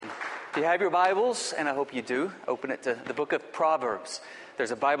If you have your Bibles, and I hope you do, open it to the book of Proverbs.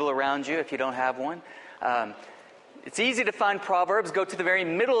 There's a Bible around you if you don't have one. It's easy to find Proverbs. Go to the very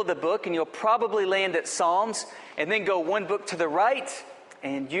middle of the book, and you'll probably land at Psalms, and then go one book to the right,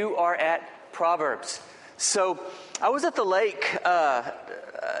 and you are at Proverbs. So I was at the lake a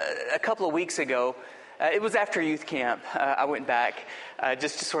couple of weeks ago. It was after youth camp. I went back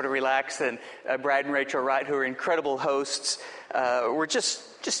just to sort of relax, and Brad and Rachel Wright, who are incredible hosts, were just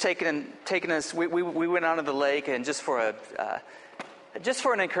taking us. We went out to the lake, and just for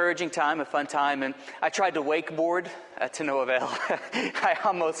an encouraging time, a fun time. And I tried to wakeboard to no avail. I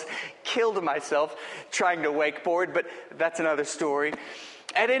almost killed myself trying to wakeboard, but that's another story.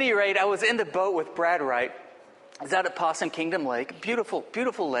 At any rate, I was in the boat with Brad Wright. It's out at Possum Kingdom Lake, beautiful,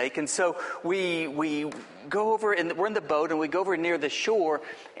 beautiful lake. And so we go over, and we're in the boat, and we go over near the shore,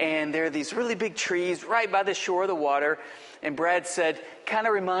 and there are these really big trees right by the shore of the water. And Brad said, kind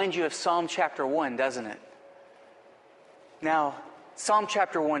of reminds you of Psalm chapter 1, doesn't it? Now, Psalm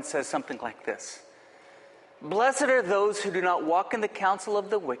chapter 1 says something like this. Blessed are those who do not walk in the counsel of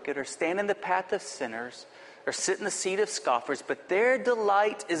the wicked, or stand in the path of sinners, or sit in the seat of scoffers, but their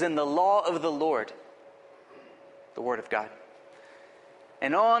delight is in the law of the Lord, the Word of God.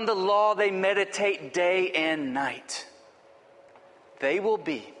 And on the law they meditate day and night. They will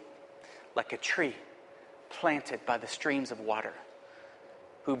be like a tree planted by the streams of water,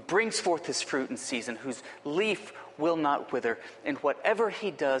 who brings forth his fruit in season, whose leaf will not wither, and whatever he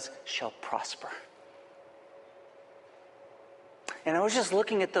does shall prosper. And I was just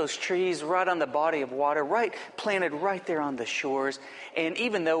looking at those trees right on the body of water, planted right there on the shores. And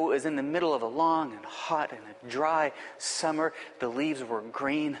even though it was in the middle of a long and hot and a dry summer, the leaves were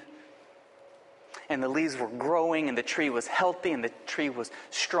green. And the leaves were growing, and the tree was healthy, and the tree was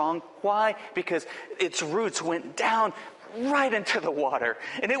strong. Why? Because its roots went down right into the water,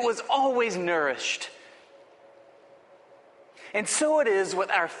 and it was always nourished. And so it is with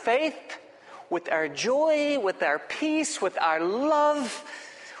our faith, with our joy, with our peace, with our love,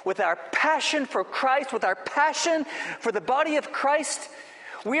 with our passion for Christ, with our passion for the body of Christ.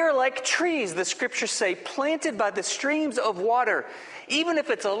 We are like trees, the scriptures say, planted by the streams of water. Even if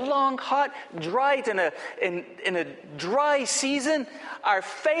it's a long, hot, dry, in a dry season, our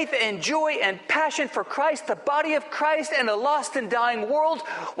faith and joy and passion for Christ, the body of Christ, and a lost and dying world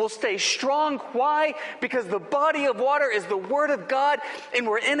will stay strong. Why? Because the body of water is the Word of God, and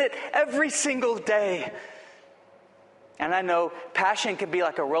we're in it every single day. And I know passion can be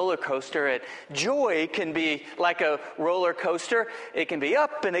like a roller coaster. Joy can be like a roller coaster. It can be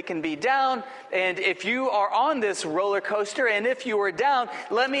up and it can be down. And if you are on this roller coaster, and if you are down,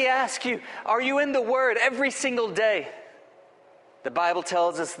 let me ask you, are you in the Word every single day? The Bible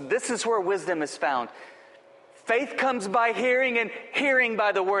tells us this is where wisdom is found. Faith comes by hearing, and hearing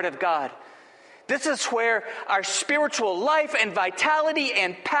by the Word of God. This is where our spiritual life and vitality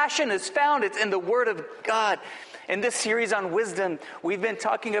and passion is found. It's in the Word of God. In this series on wisdom, we've been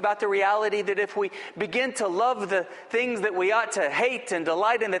talking about the reality that if we begin to love the things that we ought to hate and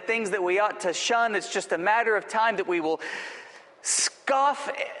delight in the things that we ought to shun, it's just a matter of time that we will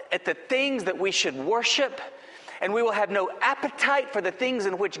scoff at the things that we should worship, and we will have no appetite for the things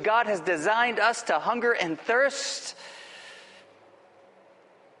in which God has designed us to hunger and thirst.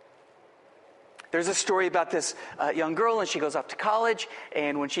 There's a story about this young girl, and she goes off to college,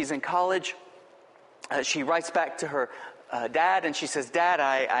 and when she's in college, she writes back to her dad, and she says, "Dad,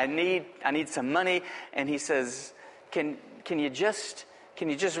 I need some money." And he says, "Can you just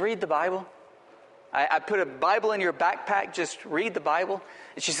read the Bible? I put a Bible in your backpack. Just read the Bible."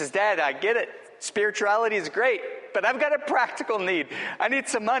 And she says, "Dad, I get it. Spirituality is great, but I've got a practical need. I need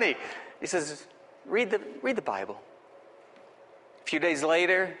some money." He says, "Read the Bible." A few days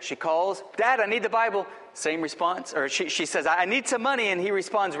later, she calls, "Dad, I need the Bible." Same response. Or she says, "I need some money," and he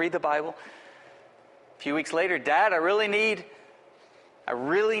responds, "Read the Bible." A few weeks later, "Dad, I really need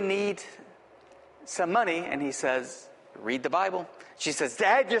some money." And he says, "Read the Bible." She says,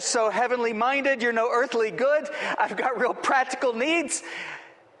 "Dad, you're so heavenly minded. You're no earthly good. I've got real practical needs.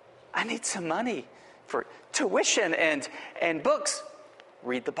 I need some money for tuition and books."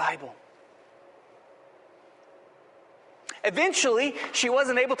 Read the Bible. Eventually, she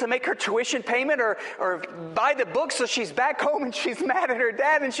wasn't able to make her tuition payment or buy the book, so she's back home and she's mad at her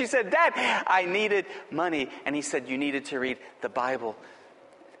dad. And she said, "Dad, I needed money." And he said, "You needed to read the Bible."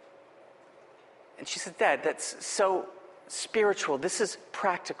 And she said, "Dad, that's so spiritual. This is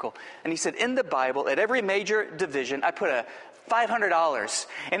practical. And he said, in the Bible, at every major division, I put a $500.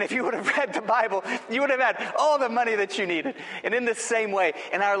 And if you would have read the Bible, you would have had all the money that you needed. And in the same way,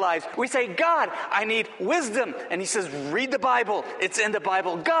 in our lives, we say, God, I need wisdom. And he says, read the Bible. It's in the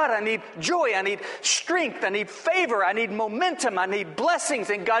Bible. God, I need joy. I need strength. I need favor. I need momentum. I need blessings.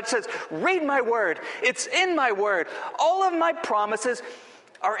 And God says, read my word. It's in my word. All of my promises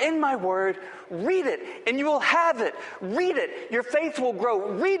are in my word. Read it, and you will have it. Read it. Your faith will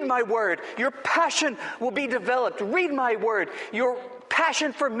grow. Read my word. Your passion will be developed. Read my word. Your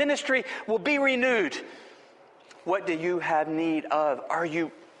passion for ministry will be renewed. What do you have need of? Are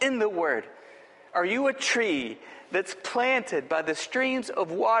you in the word? Are you a tree that's planted by the streams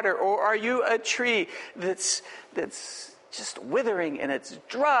of water, or are you a tree that's just withering and it's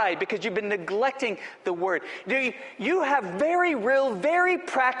dry because you've been neglecting the word? You have very real, very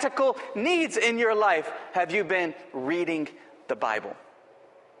practical needs in your life. Have you been reading the Bible?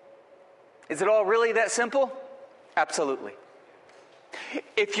 Is it all really that simple? Absolutely.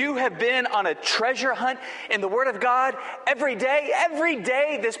 If you have been on a treasure hunt in the Word of God every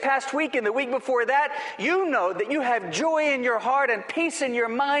day this past week and the week before that, you know that you have joy in your heart and peace in your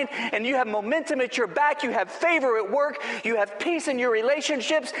mind, and you have momentum at your back, you have favor at work, you have peace in your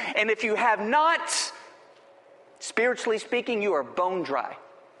relationships, and if you have not, spiritually speaking, you are bone dry.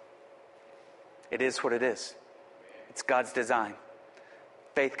 It is what it is. It's God's design.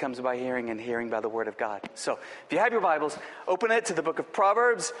 Faith comes by hearing, and hearing by the Word of God. So, if you have your Bibles, open it to the book of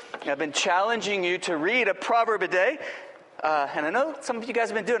Proverbs. I've been challenging you to read a proverb a day. And I know some of you guys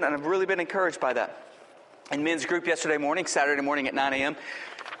have been doing it, and I've really been encouraged by that. In men's group yesterday morning, Saturday morning at 9 a.m.,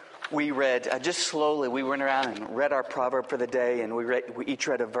 we read, just slowly, we went around and read our proverb for the day, and we each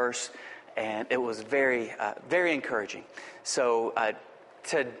read a verse, and it was very, very encouraging. So,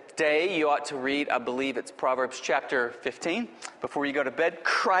 today, you ought to read, I believe it's Proverbs chapter 15. Before you go to bed,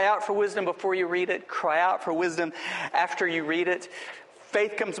 cry out for wisdom before you read it. Cry out for wisdom after you read it.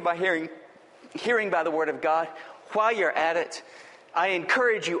 Faith comes by hearing, hearing by the Word of God. While you're at it, I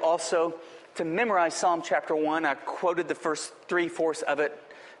encourage you also to memorize Psalm chapter 1. I quoted the first 3/4 of it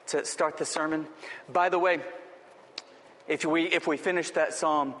to start the sermon. By the way, if we finish that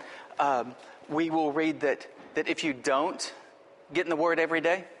psalm, we will read that if you don't get in the Word every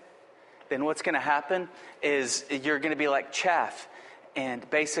day, then what's going to happen is you're going to be like chaff. And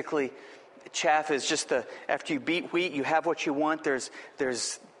basically, chaff is just after you beat wheat, you have what you want. There's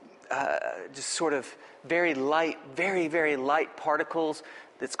just sort of very light, very, very light particles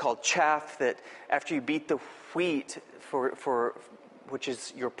that's called chaff that after you beat the wheat for which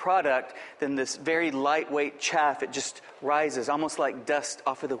is your product, then this very lightweight chaff, it just rises almost like dust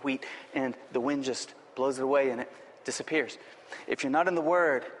off of the wheat, and the wind just blows it away and it disappears. If you're not in the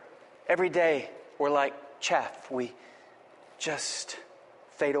Word, every day we're like chaff. We just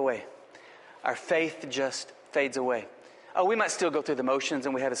fade away. Our faith just fades away. Oh, we might still go through the motions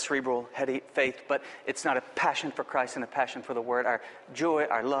and we have a cerebral, heady faith, but it's not a passion for Christ and a passion for the Word. Our joy,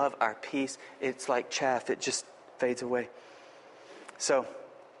 our love, our peace, it's like chaff. It just fades away. So,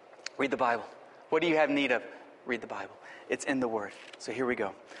 read the Bible. What do you have need of? Read the Bible. It's in the Word. So here we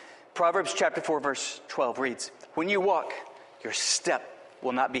go. Proverbs chapter 4, verse 12 reads, "When you walk, your step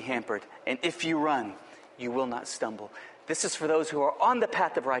will not be hampered, and if you run, you will not stumble." This is for those who are on the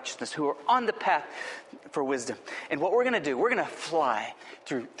path of righteousness, who are on the path for wisdom. And what we're going to do, we're going to fly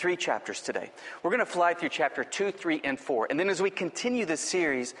through 3 chapters today. We're going to fly through chapter 2, 3, and 4. And then as we continue this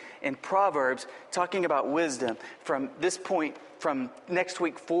series in Proverbs, talking about wisdom, from this point, from next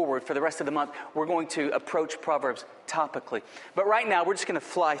week forward, for the rest of the month, we're going to approach Proverbs topically. But right now, we're just going to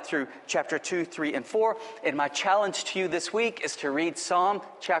fly through chapter 2, 3, and 4. And my challenge to you this week is to read Psalm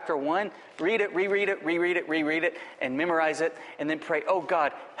chapter 1. Read it, reread it, reread it, reread it, and memorize it. And then pray, oh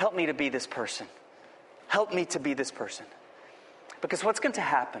God, help me to be this person. Help me to be this person. Because what's going to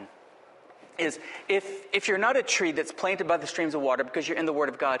happen is if you're not a tree that's planted by the streams of water because you're in the Word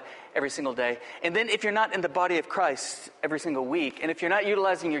of God every single day, and then if you're not in the body of Christ every single week, and if you're not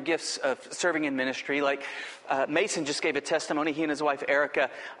utilizing your gifts of serving in ministry, like Mason just gave a testimony. He and his wife Erica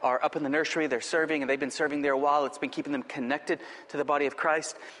are up in the nursery. They're serving, and they've been serving there a while. It's been keeping them connected to the body of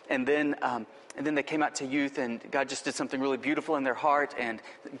Christ. And then they came out to youth, and God just did something really beautiful in their heart. And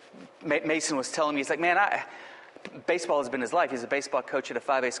Mason was telling me, he's like, man, baseball has been his life. He's a baseball coach at a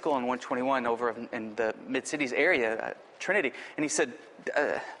 5A school in 121 over in the Mid-Cities area, Trinity. And he said,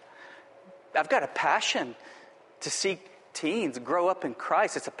 I've got a passion to see teens grow up in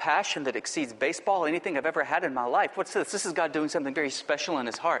Christ. It's a passion that exceeds baseball, anything I've ever had in my life. What's this? This is God doing something very special in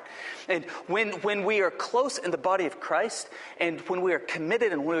his heart. And when we are close in the body of Christ, and when we are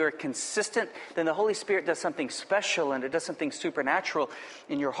committed and when we are consistent, then the Holy Spirit does something special and it does something supernatural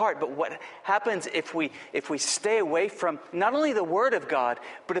in your heart. But what happens if we stay away from not only the Word of God,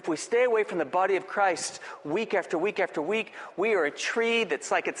 but if we stay away from the body of Christ week after week after week, we are a tree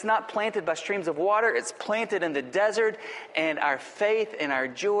that's like it's not planted by streams of water, it's planted in the desert. And our faith and our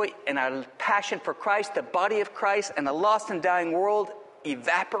joy and our passion for Christ, the body of Christ, and the lost and dying world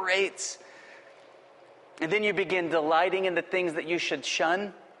evaporates. And then you begin delighting in the things that you should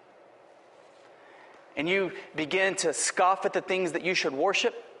shun. And you begin to scoff at the things that you should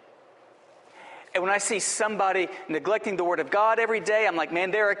worship. And when I see somebody neglecting the Word of God every day, I'm like,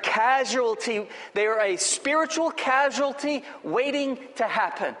 man, they're a casualty. They are a spiritual casualty waiting to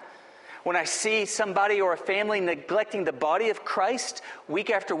happen. When I see somebody or a family neglecting the body of Christ week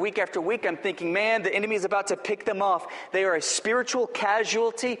after week after week, I'm thinking, man, the enemy is about to pick them off. They are a spiritual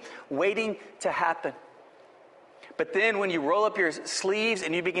casualty waiting to happen. But then when you roll up your sleeves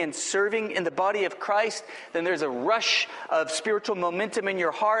and you begin serving in the body of Christ, then there's a rush of spiritual momentum in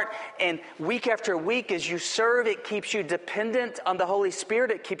your heart. And week after week as you serve, it keeps you dependent on the Holy Spirit.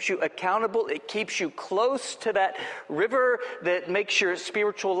 It keeps you accountable. It keeps you close to that river that makes your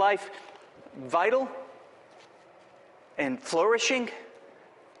spiritual life vital and flourishing.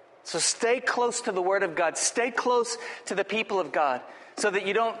 So stay close to the Word of God. Stay close to the people of God so that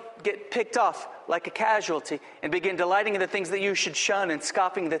you don't get picked off like a casualty and begin delighting in the things that you should shun and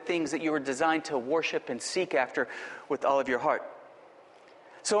scoffing the things that you were designed to worship and seek after with all of your heart.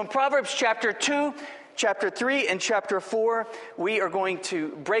 So in Proverbs chapter 2, chapter 3, and chapter 4, we are going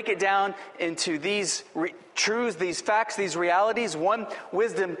to break it down into these truths, these facts, these realities. 1,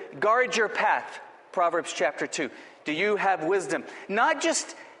 wisdom, guard your path. Proverbs chapter 2. Do you have wisdom? Not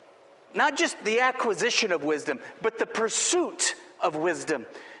just the acquisition of wisdom, but the pursuit of wisdom.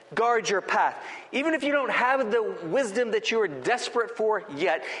 Guard your path. Even if you don't have the wisdom that you are desperate for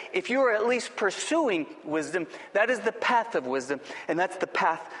yet, if you are at least pursuing wisdom, that is the path of wisdom, and that's the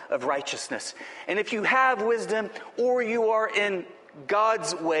path of righteousness. And if you have wisdom, or you are in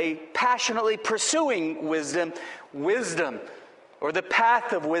God's way, passionately pursuing wisdom, or the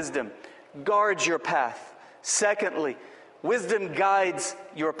path of wisdom, guards your path. Secondly, wisdom guides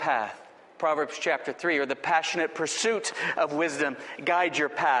your path. Proverbs chapter 3, or the passionate pursuit of wisdom guides your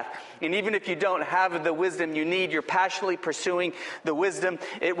path. And even if you don't have the wisdom you need, you're passionately pursuing the wisdom.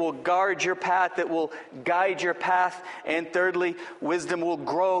 It will guard your path. It will guide your path. And thirdly, wisdom will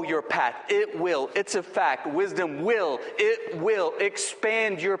grow your path. It will. It's a fact. Wisdom will. It will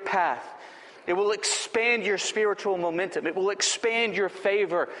expand your path. It will expand your spiritual momentum. It will expand your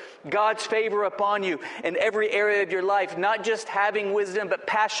favor, God's favor upon you in every area of your life. Not just having wisdom, but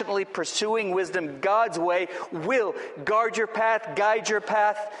passionately pursuing wisdom God's way will guard your path, guide your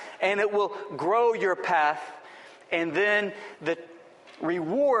path, and it will grow your path. And then the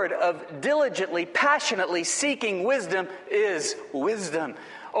reward of diligently, passionately seeking wisdom is wisdom.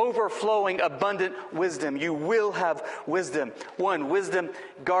 Overflowing, abundant wisdom. You will have wisdom. 1, wisdom,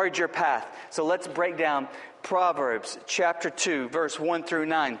 guard your path. So let's break down Proverbs chapter 2, verse 1 through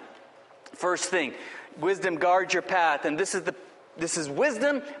 9. First thing, wisdom, guard your path. And this is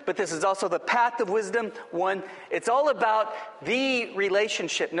wisdom, but this is also the path of wisdom. 1, it's all about the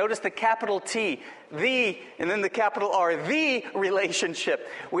relationship. Notice the capital T, the, and then the capital R, the relationship.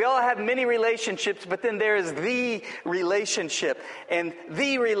 We all have many relationships, but then there is the relationship. And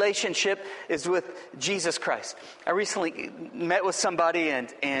the relationship is with Jesus Christ. I recently met with somebody,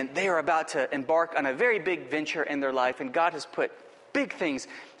 and they are about to embark on a very big venture in their life, and God has put big things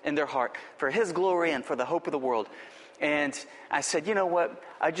in their heart for His glory and for the hope of the world. And I said, you know what?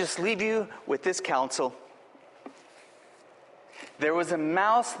 I just leave you with this counsel. There was a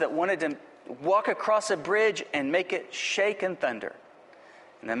mouse that wanted to walk across a bridge and make it shake and thunder.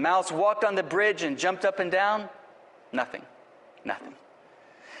 And the mouse walked on the bridge and jumped up and down. Nothing.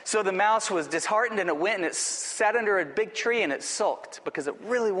 So the mouse was disheartened, and it went and it sat under a big tree and it sulked because it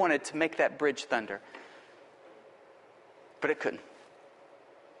really wanted to make that bridge thunder. But it couldn't.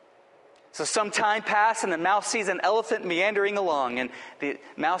 So some time passed, and the mouse sees an elephant meandering along, and the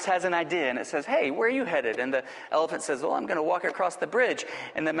mouse has an idea, and it says, hey, where are you headed? And the elephant says, well, I'm going to walk across the bridge.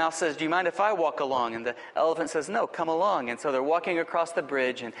 And the mouse says, do you mind if I walk along? And the elephant says, no, come along. And so they're walking across the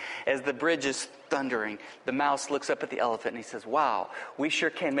bridge, and as the bridge is thundering, the mouse looks up at the elephant, and he says, wow, we sure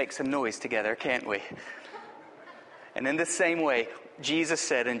can make some noise together, can't we? And in the same way, Jesus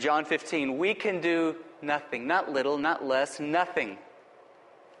said in John 15, we can do nothing, not little, not less, nothing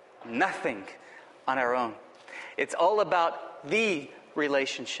on our own. It's all about the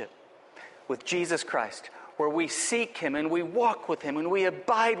relationship with Jesus Christ, where we seek Him and we walk with Him and we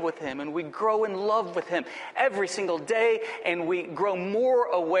abide with Him and we grow in love with Him every single day, and we grow more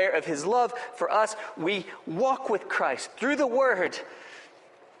aware of His love for us. We walk with Christ through the Word.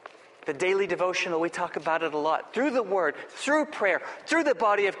 The daily devotional, we talk about it a lot. Through the Word, through prayer, through the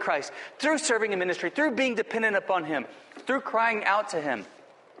body of Christ, through serving in ministry, through being dependent upon Him, through crying out to Him.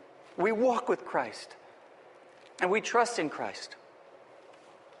 We walk with Christ. And we trust in Christ.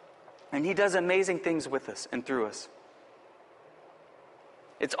 And He does amazing things with us and through us.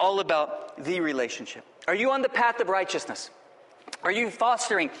 It's all about the relationship. Are you on the path of righteousness? Are you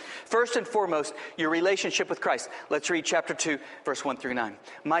fostering, first and foremost, your relationship with Christ? Let's read chapter 2, verse 1 through 9.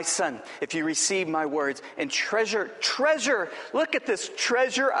 My son, if you receive my words and treasure, look at this,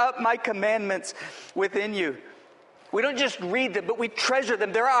 treasure up my commandments within you. We don't just read them, but we treasure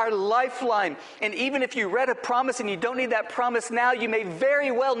them. They're our lifeline. And even if you read a promise and you don't need that promise now, you may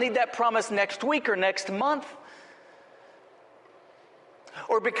very well need that promise next week or next month.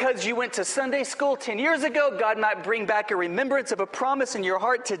 Or because you went to Sunday school 10 years ago, God might bring back a remembrance of a promise in your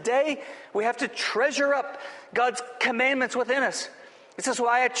heart today. We have to treasure up God's commandments within us. This is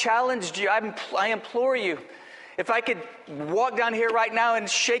why I challenged you. I implore you. If I could walk down here right now and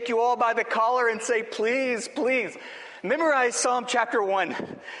shake you all by the collar and say, please, please, memorize Psalm chapter 1.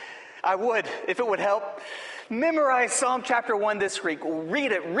 I would, if it would help. Memorize Psalm chapter 1 this week.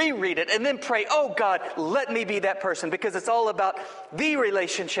 Read it, reread it, and then pray, oh God, let me be that person, because it's all about the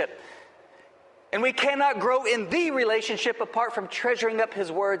relationship. And we cannot grow in the relationship apart from treasuring up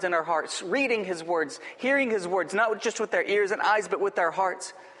His words in our hearts, reading His words, hearing His words, not just with our ears and eyes, but with our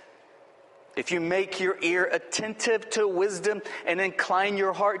hearts. If you make your ear attentive to wisdom and incline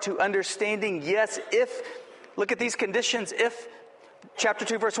your heart to understanding, yes, if, look at these conditions, if, chapter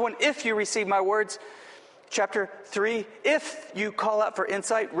 2, verse 1, if you receive my words. Chapter 3, if you call out for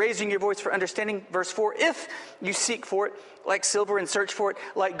insight, raising your voice for understanding. Verse 4, if you seek for it like silver and search for it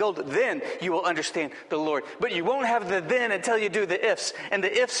like gold, then you will understand the Lord. But you won't have the then until you do the ifs. And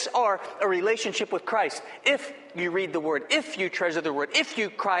the ifs are a relationship with Christ. If you read the Word, if you treasure the Word, if you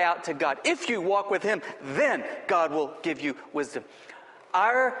cry out to God, if you walk with Him, then God will give you wisdom.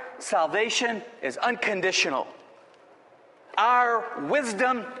 Our salvation is unconditional. Our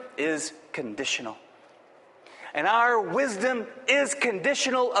wisdom is conditional. And our wisdom is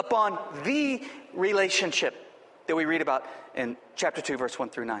conditional upon the relationship that we read about in chapter 2, verse 1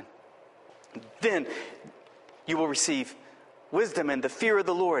 through 9. Then you will receive wisdom and the fear of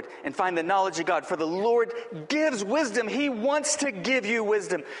the Lord and find the knowledge of God. For the Lord gives wisdom. He wants to give you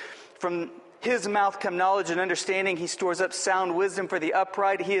wisdom. From His mouth come knowledge and understanding. He stores up sound wisdom for the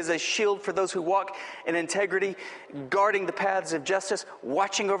upright. He is a shield for those who walk in integrity, guarding the paths of justice,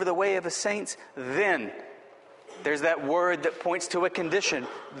 watching over the way of the saints. Then, there's that word that points to a condition.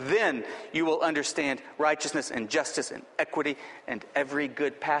 Then you will understand righteousness and justice and equity and every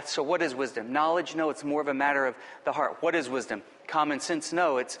good path. So what is wisdom? Knowledge? No, it's more of a matter of the heart. What is wisdom? Common sense?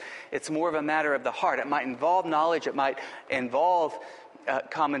 No, it's more of a matter of the heart. It might involve knowledge. It might involve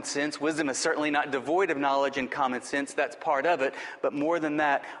common sense. Wisdom is certainly not devoid of knowledge and common sense. That's part of it. But more than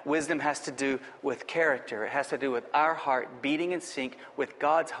that, wisdom has to do with character. It has to do with our heart beating in sync with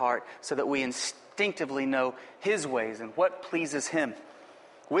God's heart so that we instinctively know His ways and what pleases Him.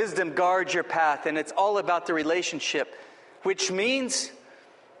 Wisdom guards your path, and it's all about the relationship, which means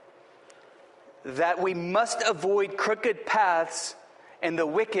that we must avoid crooked paths and the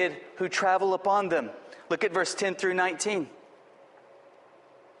wicked who travel upon them. Look at verse 10 through 19.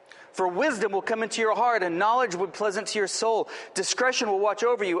 For wisdom will come into your heart, and knowledge will be pleasant to your soul. Discretion will watch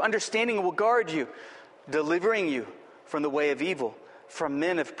over you. Understanding will guard you, delivering you from the way of evil, from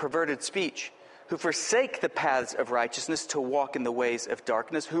men of perverted speech, who forsake the paths of righteousness to walk in the ways of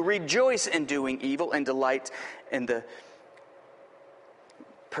darkness, who rejoice in doing evil and delight in the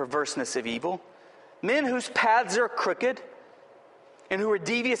perverseness of evil. Men whose paths are crooked and who are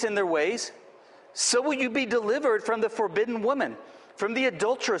devious in their ways. So will you be delivered from the forbidden woman, from the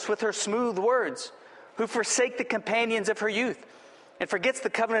adulteress with her smooth words, who forsake the companions of her youth and forgets the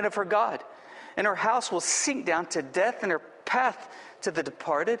covenant of her God. And her house will sink down to death, and her path to the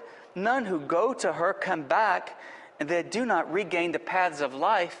departed. None who go to her come back, and they do not regain the paths of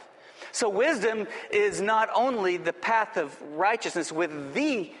life. So wisdom is not only the path of righteousness with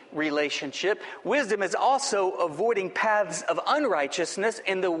the relationship. Wisdom is also avoiding paths of unrighteousness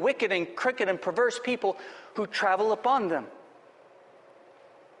and the wicked and crooked and perverse people who travel upon them.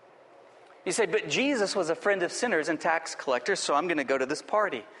 You say, but Jesus was a friend of sinners and tax collectors, so I'm going to go to this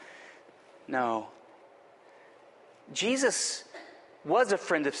party. No. Jesus was a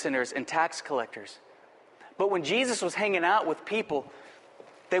friend of sinners and tax collectors. But when Jesus was hanging out with people,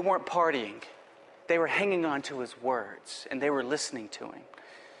 they weren't partying. They were hanging on to his words, and they were listening to him.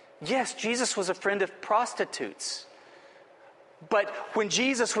 Yes, Jesus was a friend of prostitutes. But when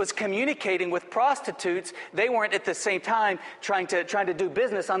Jesus was communicating with prostitutes, they weren't at the same time trying to do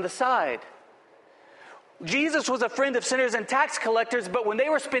business on the side. Jesus was a friend of sinners and tax collectors, but when they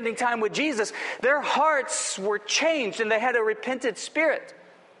were spending time with Jesus, their hearts were changed and they had a repentant spirit.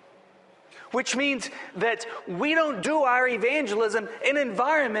 Which means that we don't do our evangelism in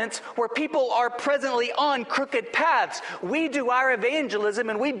environments where people are presently on crooked paths. We do our evangelism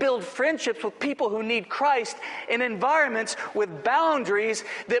and we build friendships with people who need Christ in environments with boundaries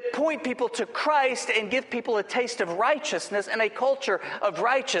that point people to Christ and give people a taste of righteousness and a culture of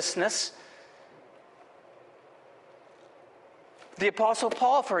righteousness. The Apostle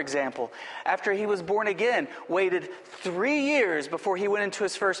Paul, for example, after he was born again, waited 3 years before he went into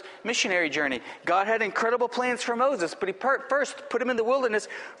his first missionary journey. God had incredible plans for Moses, but he first put him in the wilderness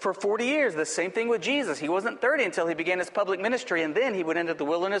for 40 years. The same thing with Jesus. He wasn't 30 until he began his public ministry, and then he went into the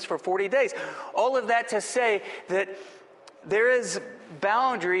wilderness for 40 days. All of that to say that there is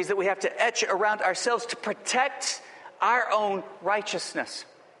boundaries that we have to etch around ourselves to protect our own righteousness.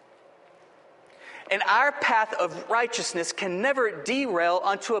 And our path of righteousness can never derail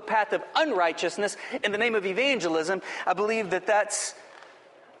onto a path of unrighteousness in the name of evangelism. I believe that that's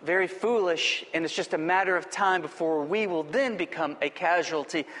very foolish, and it's just a matter of time before we will then become a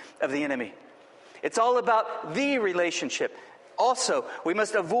casualty of the enemy. It's all about the relationship. Also, we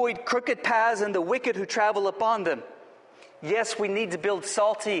must avoid crooked paths and the wicked who travel upon them. Yes, we need to build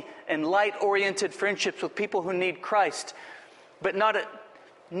salty and light-oriented friendships with people who need Christ, but not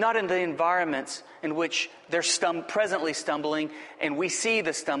in the environments in which they're presently stumbling, and we see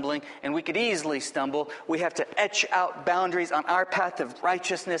the stumbling, and we could easily stumble. We have to etch out boundaries on our path of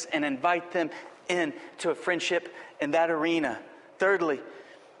righteousness and invite them into a friendship in that arena. Thirdly,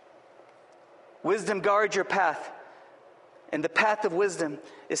 wisdom guards your path. And the path of wisdom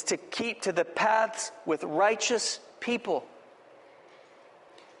is to keep to the paths with righteous people.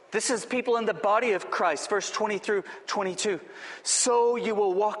 This is people in the body of Christ, verse 20 through 22. So you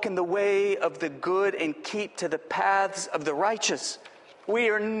will walk in the way of the good and keep to the paths of the righteous. We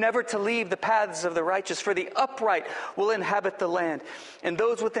are never to leave the paths of the righteous, for the upright will inhabit the land, and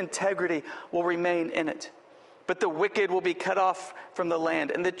those with integrity will remain in it. But the wicked will be cut off from the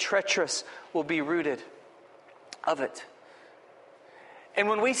land, and the treacherous will be rooted of it. And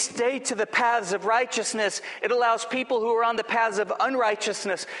when we stay to the paths of righteousness, it allows people who are on the paths of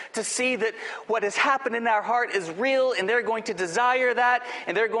unrighteousness to see that what has happened in our heart is real, and they're going to desire that,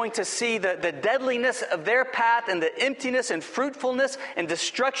 and they're going to see the deadliness of their path and the emptiness and fruitfulness and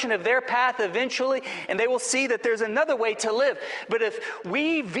destruction of their path eventually, and they will see that there's another way to live. But if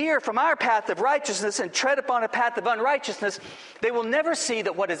we veer from our path of righteousness and tread upon a path of unrighteousness, they will never see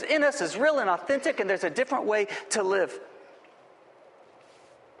that what is in us is real and authentic, and there's a different way to live.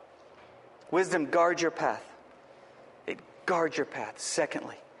 Wisdom guards your path. It guards your path.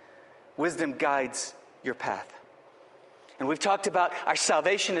 Secondly, wisdom guides your path. And we've talked about our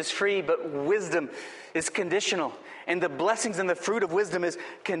salvation is free, but wisdom is conditional. And the blessings and the fruit of wisdom is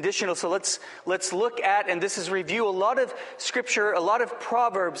conditional. So let's look at, and this is review. A lot of scripture, a lot of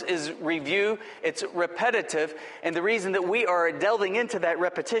Proverbs is review. It's repetitive. And the reason that we are delving into that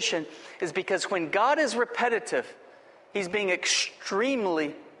repetition is because when God is repetitive, He's being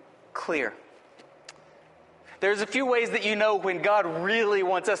extremely clear. There's a few ways that you know when God really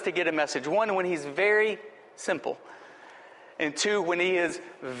wants us to get a message. One, when He's very simple. And two, when He is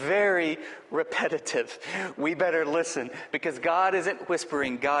very repetitive. We better listen, because God isn't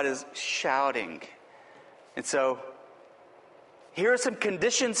whispering, God is shouting. And so, here are some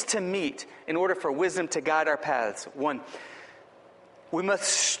conditions to meet in order for wisdom to guide our paths. One, we must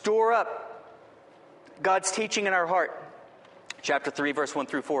store up God's teaching in our heart. Chapter 3, verse 1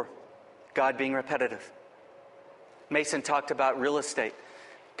 through 4. God being repetitive. Mason talked about real estate.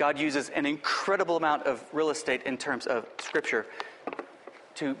 God uses an incredible amount of real estate in terms of Scripture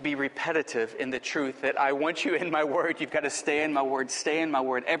to be repetitive in the truth that I want you in my Word. You've got to stay in my Word. Stay in my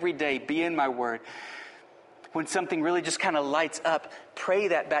Word. Every day, be in my Word. When something really just kind of lights up, pray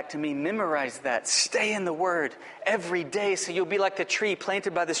that back to me. Memorize that. Stay in the Word every day so you'll be like the tree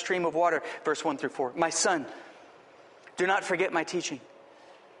planted by the stream of water. Verse 1 through 4. My son, do not forget my teaching,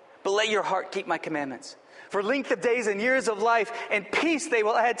 but let your heart keep my commandments. For length of days and years of life and peace they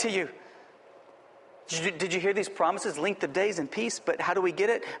will add to you. Did you hear these promises? Length of days and peace. But how do we get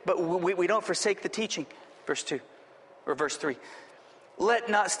it? But we don't forsake the teaching. Verse 2 or verse 3. Let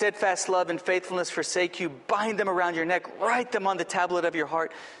not steadfast love and faithfulness forsake you. Bind them around your neck. Write them on the tablet of your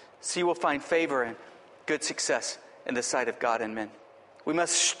heart, so you will find favor and good success in the sight of God and men. We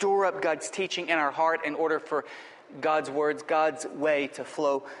must store up God's teaching in our heart in order for God's words, God's way to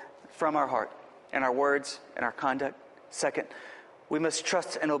flow from our heart and our words and our conduct. Second, we must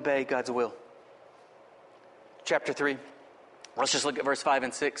trust and obey God's will. Chapter 3, let's just look at verse 5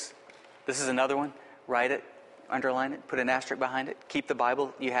 and 6. This is another one. Write it, underline it, put an asterisk behind it. Keep the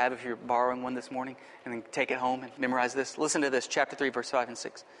Bible you have if you're borrowing one this morning, and then take it home and memorize this. Listen to this, chapter 3, verse 5 and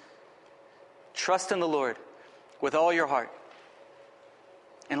 6. Trust in the Lord with all your heart,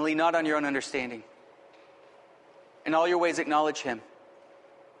 and lean not on your own understanding. In all your ways acknowledge Him,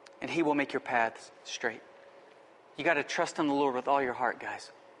 and He will make your paths straight. You got to trust in the Lord with all your heart,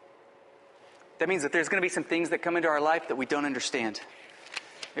 guys. That means that there's going to be some things that come into our life that we don't understand.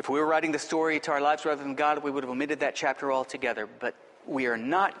 If we were writing the story to our lives rather than God, we would have omitted that chapter altogether. But we are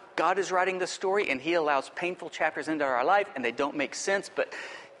not. God is writing the story, and He allows painful chapters into our life, and they don't make sense. But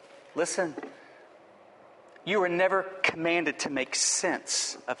listen, you are never commanded to make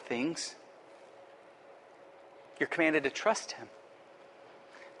sense of things. You're commanded to trust Him.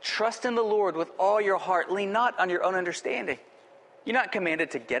 Trust in the Lord with all your heart. Lean not on your own understanding. You're not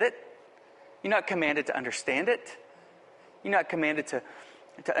commanded to get it. You're not commanded to understand it. You're not commanded to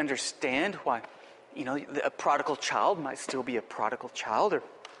understand why, a prodigal child might still be a prodigal child, or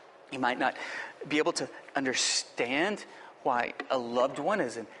you might not be able to understand why a loved one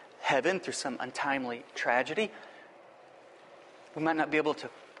is in heaven through some untimely tragedy. We might not be able to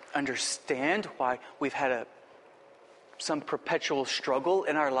understand why we've had some perpetual struggle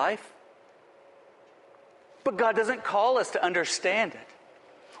in our life. But God doesn't call us to understand it.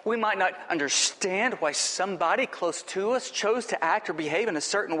 We might not understand why somebody close to us chose to act or behave in a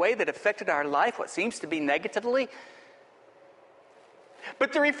certain way that affected our life, what seems to be negatively.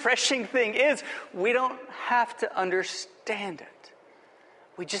 But the refreshing thing is, we don't have to understand it.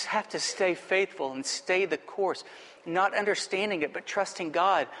 We just have to stay faithful and stay the course. Not understanding it, but trusting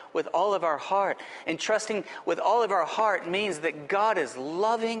God with all of our heart. And trusting with all of our heart means that God is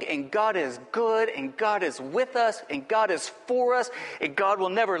loving, and God is good, and God is with us, and God is for us, and God will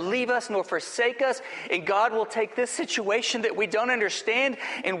never leave us nor forsake us, and God will take this situation that we don't understand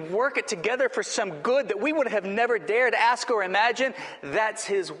and work it together for some good that we would have never dared ask or imagine. That's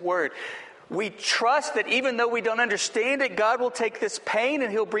His word. We trust that even though we don't understand it, God will take this pain and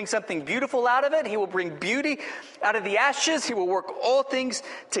He'll bring something beautiful out of it. He will bring beauty out of the ashes. He will work all things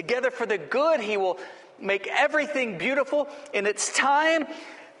together for the good. He will make everything beautiful in its time.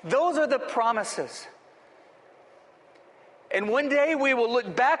 Those are the promises. And one day we will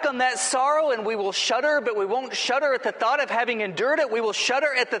look back on that sorrow and we will shudder, but we won't shudder at the thought of having endured it. We will shudder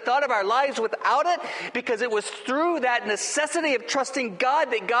at the thought of our lives without it, because it was through that necessity of trusting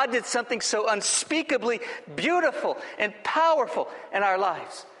God that God did something so unspeakably beautiful and powerful in our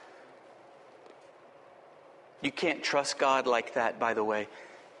lives. You can't trust God like that, by the way,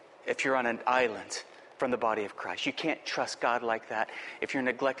 if you're on an island from the body of Christ. You can't trust God like that if you're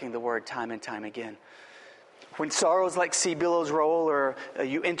neglecting the Word time and time again. When sorrows like sea billows roll, or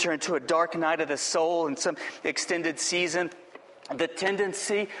you enter into a dark night of the soul in some extended season, the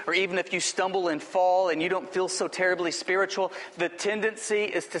tendency, or even if you stumble and fall and you don't feel so terribly spiritual, the tendency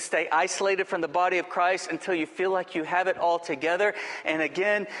is to stay isolated from the body of Christ until you feel like you have it all together. And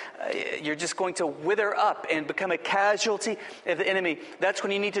again, you're just going to wither up and become a casualty of the enemy. That's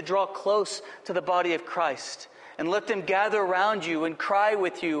when you need to draw close to the body of Christ and let them gather around you and cry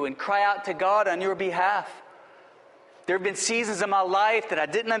with you and cry out to God on your behalf. There have been seasons in my life that I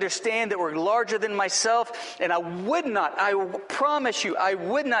didn't understand that were larger than myself, and I promise you, I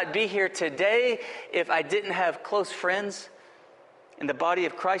would not be here today if I didn't have close friends in the body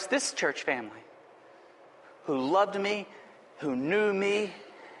of Christ, this church family, who loved me, who knew me,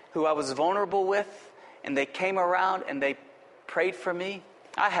 who I was vulnerable with, and they came around and they prayed for me.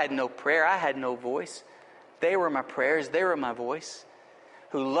 I had no prayer, I had no voice. They were my prayers, they were my voice,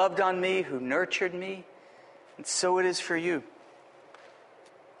 who loved on me, who nurtured me. And so it is for you.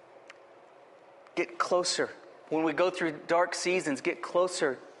 Get closer. When we go through dark seasons, get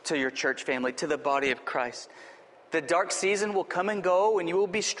closer to your church family, to the body of Christ. The dark season will come and go, and you will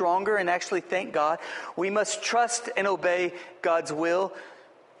be stronger, and actually thank God. We must trust and obey God's will.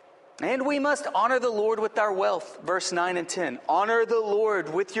 And we must honor the Lord with our wealth. Verse 9 and 10. Honor the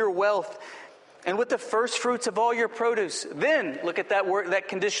Lord with your wealth and with the first fruits of all your produce. Then, look at that word, that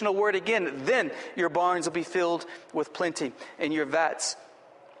conditional word again. Then your barns will be filled with plenty, and your vats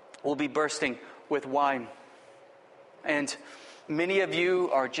will be bursting with wine. And many of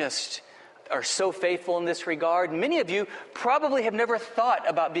you are so faithful in this regard. Many of you probably have never thought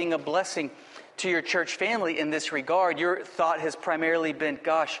about being a blessing to your church family in this regard. Your thought has primarily been,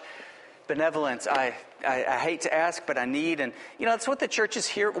 gosh, benevolence. I hate to ask, but I need. And, that's what the church is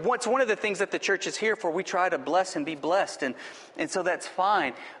here. It's one of the things that the church is here for. We try to bless and be blessed. And so that's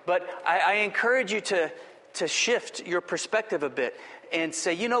fine. But I encourage you to shift your perspective a bit and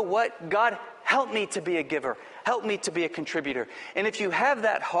say, you know what? God, help me to be a giver. Help me to be a contributor. And if you have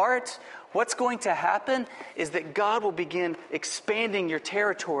that heart, what's going to happen is that God will begin expanding your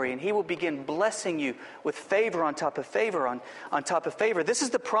territory, and He will begin blessing you with favor on top of favor on top of favor. This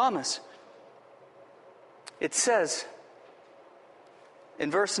is the promise. It says in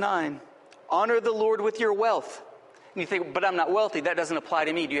verse 9, honor the Lord with your wealth. And you think, but I'm not wealthy. That doesn't apply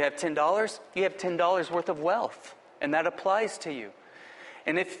to me. Do you have $10? You have $10 worth of wealth, and that applies to you.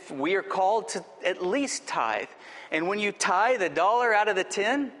 And if we are called to at least tithe, and when you tithe $1 out of the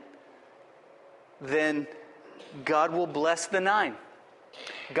 10, then God will bless the 9.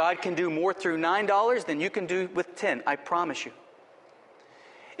 God can do more through $9 than you can do with 10. I promise you.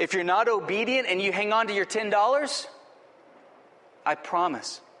 If you're not obedient and you hang on to your $10, I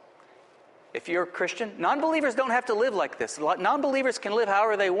promise. If you're a Christian, non-believers don't have to live like this. Non-believers can live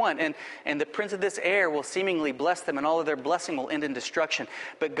however they want, and the prince of this air will seemingly bless them, and all of their blessing will end in destruction.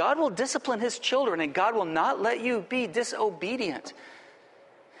 But God will discipline His children, and God will not let you be disobedient.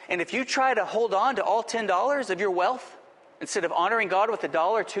 And if you try to hold on to all $10 of your wealth, instead of honoring God with $1,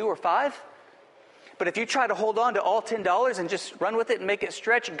 $2, or $5, but if you try to hold on to all $10 and just run with it and make it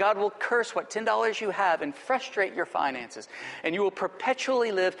stretch, God will curse what $10 you have and frustrate your finances. And you will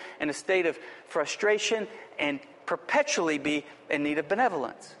perpetually live in a state of frustration and perpetually be in need of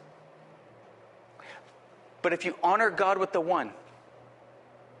benevolence. But if you honor God with the 1,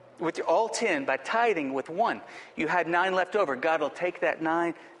 with all 10, by tithing with 1, you had 9 left over. God will take that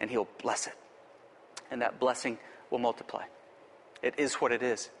 9 and He'll bless it. And that blessing will multiply. It is what it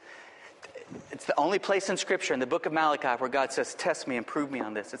is. It's the only place in Scripture, in the book of Malachi, where God says, test me and prove me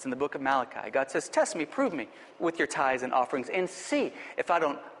on this. It's in the book of Malachi. God says, test me, prove me with your tithes and offerings, and see if I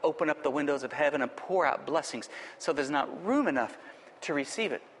don't open up the windows of heaven and pour out blessings so there's not room enough to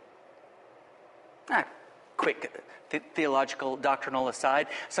receive it. Quick theological, doctrinal aside.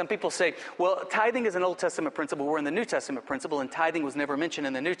 Some people say, well, tithing is an Old Testament principle. We're in the New Testament principle, and tithing was never mentioned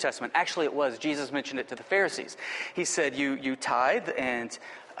in the New Testament. Actually, it was. Jesus mentioned it to the Pharisees. He said, you tithe and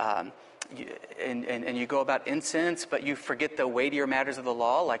you go about incense, but you forget the weightier matters of the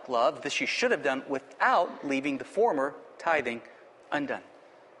law, like love. This you should have done without leaving the former tithing undone.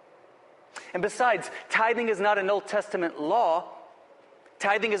 And besides, tithing is not an Old Testament law.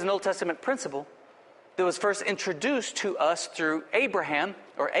 Tithing is an Old Testament principle that was first introduced to us through Abraham,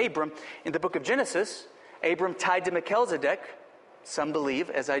 or Abram, in the book of Genesis. Abram tied to Melchizedek. Some believe,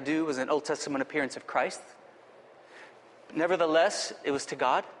 as I do, was an Old Testament appearance of Christ. Nevertheless, it was to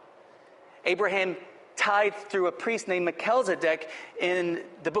God. Abraham tithed through a priest named Melchizedek in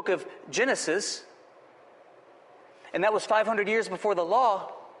the book of Genesis. And that was 500 years before the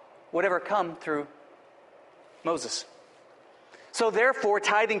law would ever come through Moses. So therefore,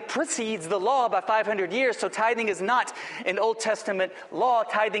 tithing precedes the law by 500 years. So tithing is not an Old Testament law.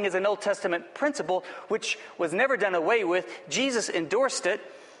 Tithing is an Old Testament principle, which was never done away with. Jesus endorsed it.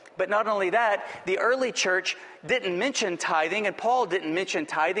 But not only that, the early church didn't mention tithing, and Paul didn't mention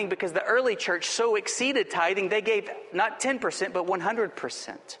tithing because the early church so exceeded tithing, they gave not 10%, but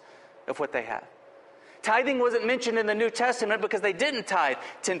 100% of what they had. Tithing wasn't mentioned in the New Testament because they didn't tithe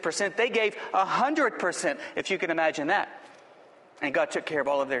 10%. They gave 100%, if you can imagine that. And God took care of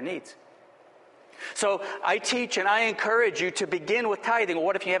all of their needs. So I teach and I encourage you to begin with tithing. Well,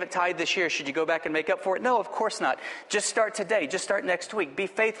 what if you haven't tithed this year? Should you go back and make up for it? No, of course not. Just start today. Just start next week. Be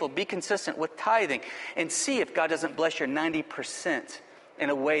faithful. Be consistent with tithing. And see if God doesn't bless your 90% in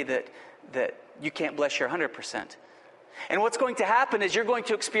a way that you can't bless your 100%. And what's going to happen is you're going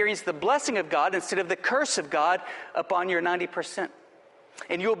to experience the blessing of God instead of the curse of God upon your 90%.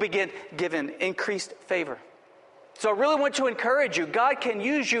 And you'll begin given increased favor. So I really want to encourage you. God can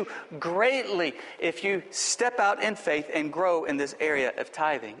use you greatly if you step out in faith and grow in this area of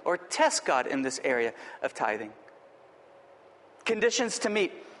tithing, or test God in this area of tithing. Conditions to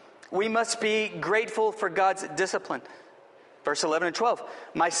meet. We must be grateful for God's discipline. Verse 11 and 12.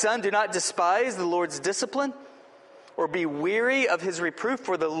 My son, do not despise the Lord's discipline, or be weary of His reproof,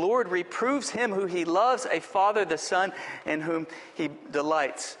 for the Lord reproves him who He loves, a father, the son, in whom He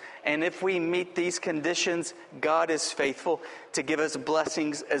delights. And if we meet these conditions, God is faithful to give us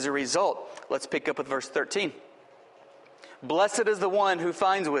blessings as a result. Let's pick up with verse 13. Blessed is the one who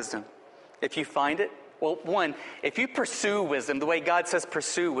finds wisdom. If you find it, well, one, if you pursue wisdom, the way God says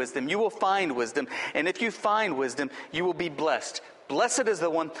pursue wisdom, you will find wisdom. And if you find wisdom, you will be blessed. Blessed is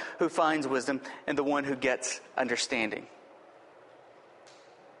the one who finds wisdom and the one who gets understanding.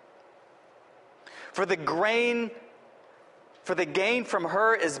 For the gain from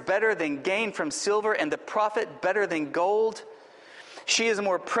her is better than gain from silver, and the profit better than gold. She is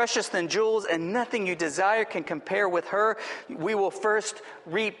more precious than jewels, and nothing you desire can compare with her. We will first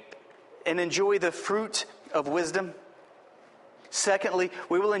reap and enjoy the fruit of wisdom. Secondly,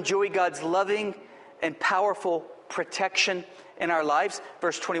 we will enjoy God's loving and powerful protection in our lives.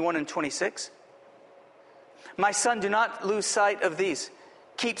 Verse 21 and 26. My son, do not lose sight of these.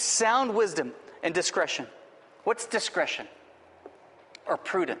 Keep sound wisdom and discretion. What's discretion? Or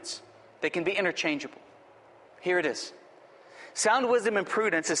prudence? They can be interchangeable. Here it is. Sound wisdom and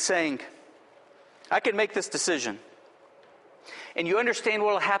prudence is saying, I can make this decision. And you understand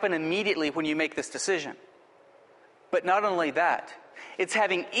what will happen immediately when you make this decision. But not only that, it's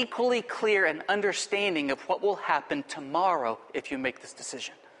having equally clear an understanding of what will happen tomorrow if you make this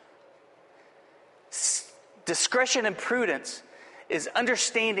decision. Discretion and prudence is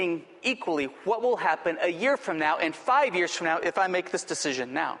understanding equally what will happen a year from now and 5 years from now if I make this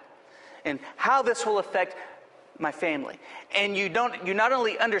decision now. And how this will affect my family. And you not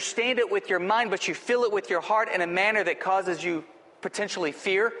only understand it with your mind, but you feel it with your heart in a manner that causes you potentially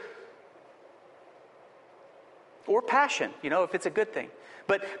fear or passion, if it's a good thing.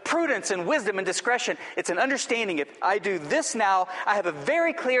 But prudence and wisdom and discretion, it's an understanding. If I do this now, I have a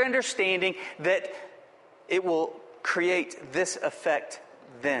very clear understanding that it will create this effect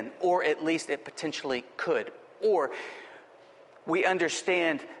then, or at least it potentially could. Or we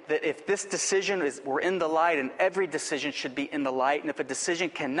understand that if this decision we're in the light, and every decision should be in the light, and if a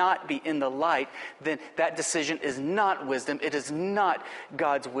decision cannot be in the light, then that decision is not wisdom. It is not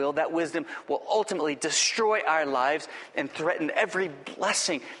God's will. That wisdom will ultimately destroy our lives and threaten every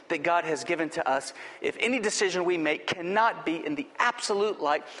blessing that God has given to us. If any decision we make cannot be in the absolute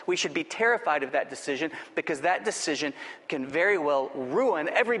light, we should be terrified of that decision, because that decision can very well ruin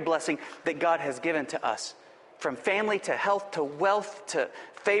every blessing that God has given to us. From family to health to wealth to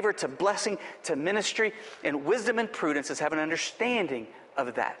favor to blessing to ministry. And wisdom and prudence is having an understanding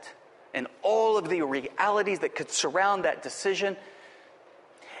of that. And all of the realities that could surround that decision.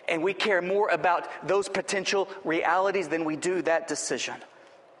 And we care more about those potential realities than we do that decision.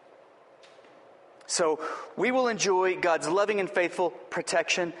 So we will enjoy God's loving and faithful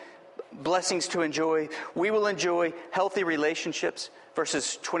protection, blessings to enjoy. We will enjoy healthy relationships,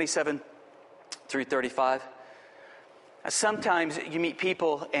 verses 27 through 35. Sometimes you meet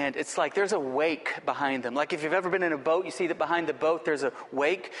people and it's like there's a wake behind them. Like if you've ever been in a boat, you see that behind the boat there's a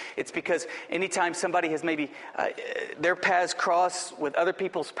wake. It's because anytime somebody has maybe their paths cross with other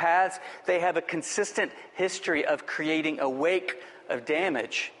people's paths, they have a consistent history of creating a wake of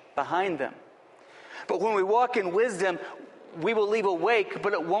damage behind them. But when we walk in wisdom, we will leave a wake,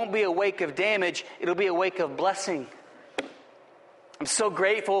 but it won't be a wake of damage. It'll be a wake of blessing. I'm so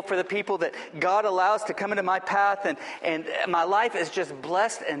grateful for the people that God allows to come into my path, and my life is just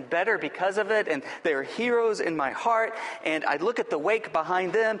blessed and better because of it, and they're heroes in my heart, and I look at the wake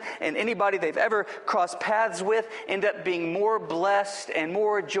behind them, and anybody they've ever crossed paths with end up being more blessed and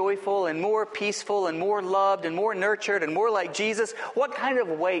more joyful and more peaceful and more loved and more nurtured and more like Jesus. What kind of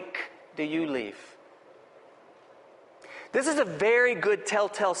wake do you leave? This is a very good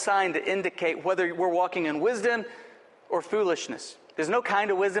telltale sign to indicate whether we're walking in wisdom or foolishness. There's no kind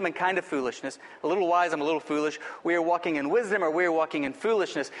of wisdom and kind of foolishness. A little wise, I'm a little foolish. We are walking in wisdom or we are walking in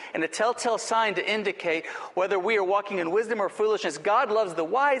foolishness. And a telltale sign to indicate whether we are walking in wisdom or foolishness. God loves the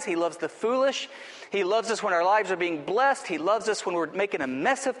wise. He loves the foolish. He loves us when our lives are being blessed. He loves us when we're making a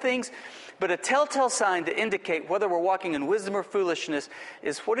mess of things. But a telltale sign to indicate whether we're walking in wisdom or foolishness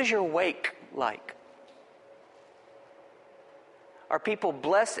is, what is your wake like? Are people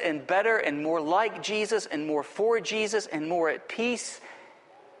blessed and better and more like Jesus and more for Jesus and more at peace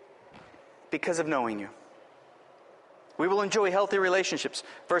because of knowing you? We will enjoy healthy relationships.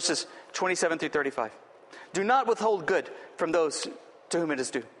 Verses 27 through 35. Do not withhold good from those to whom it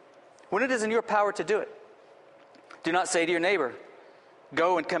is due, when it is in your power to do it. Do not say to your neighbor,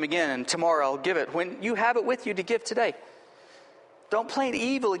 go and come again, and tomorrow I'll give it, when you have it with you to give today. Don't plan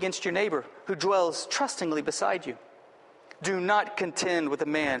evil against your neighbor who dwells trustingly beside you. Do not contend with a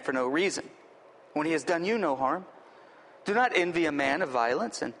man for no reason, when he has done you no harm. Do not envy a man of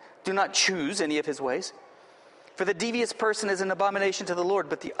violence, and do not choose any of his ways. For the devious person is an abomination to the Lord,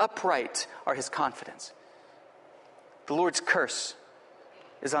 but the upright are his confidence. The Lord's curse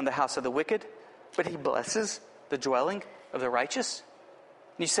is on the house of the wicked, but he blesses the dwelling of the righteous.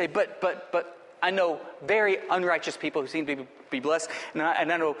 And you say, but I know very unrighteous people who seem to be blessed, and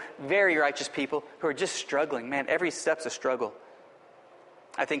I know very righteous people who are just struggling. Man, every step's a struggle.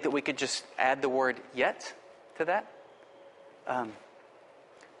 I think that we could just add the word yet to that.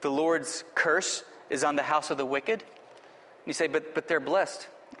 The Lord's curse is on the house of the wicked. You say, but they're blessed.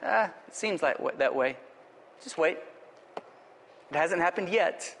 It seems like that way. Just wait. It hasn't happened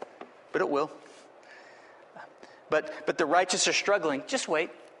yet, but it will. But the righteous are struggling. Just wait.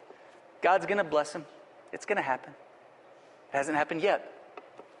 God's going to bless them. It's going to happen. It hasn't happened yet,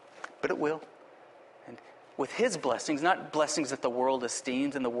 but it will. And with His blessings, not blessings that the world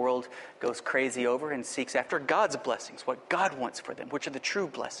esteems and the world goes crazy over and seeks after, God's blessings, what God wants for them, which are the true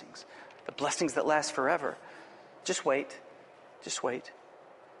blessings, the blessings that last forever. Just wait. Just wait.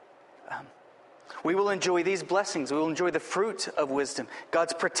 We will enjoy these blessings. We will enjoy the fruit of wisdom,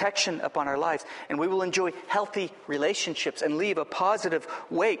 God's protection upon our lives. And we will enjoy healthy relationships and leave a positive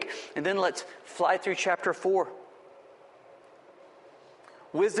wake. And then let's fly through chapter 4.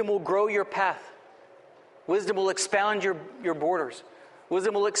 Wisdom will grow your path. Wisdom will expound your borders.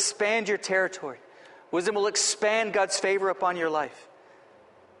 Wisdom will expand your territory. Wisdom will expand God's favor upon your life.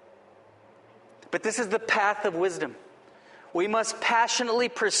 But this is the path of wisdom. We must passionately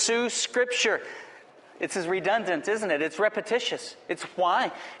pursue Scripture. It's as redundant, isn't it? It's repetitious. It's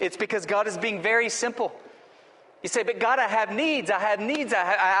why? It's because God is being very simple. You say, but God, I have needs. I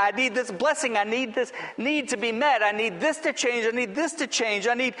need this blessing. I need this need to be met. I need this to change. I need this to change.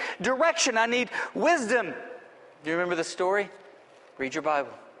 I need direction. I need wisdom. Do you remember the story? Read your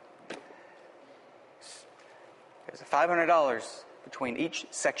Bible. There's $500 between each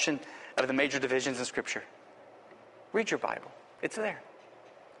section of the major divisions in Scripture. Read your Bible. It's there.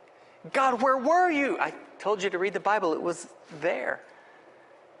 God, where were you? I told you to read the Bible. It was there.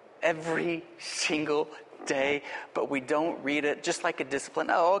 Every single day. But we don't read it just like a discipline.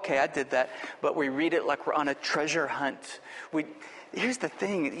 Oh, okay, I did that. But we read it like we're on a treasure hunt. Here's the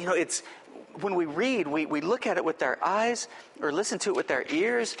thing. It's when we read, we look at it with our eyes or listen to it with our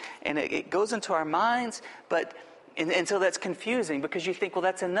ears. And it goes into our minds. And so that's confusing because you think, well,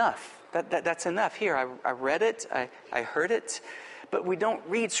 that's enough. That's enough. Here, I read it. I heard it. But we don't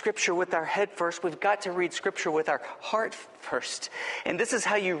read Scripture with our head first. We've got to read Scripture with our heart first. And this is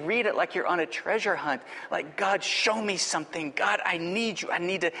how you read it, like you're on a treasure hunt. Like, God, show me something. God, I need you. I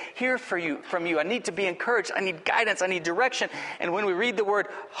need to hear from you. I need to be encouraged. I need guidance. I need direction. And when we read the word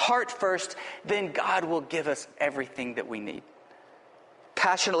heart first, then God will give us everything that we need.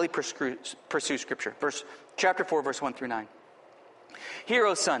 Passionately pursue Scripture. Chapter 4, verse 1 through 9. Hear,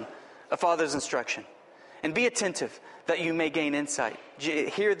 O son, a father's instruction, and be attentive that you may gain insight.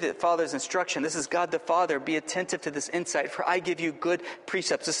 Hear the Father's instruction. This is God the Father. Be attentive to this insight, for I give you good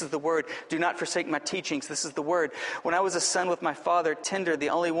precepts. This is the word. Do not forsake my teachings. This is the word. When I was a son with my father, tender, the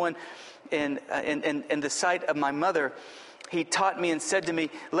only one in the sight of my mother, he taught me and said to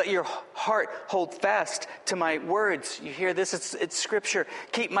me, let your heart hold fast to my words. You hear this? It's Scripture.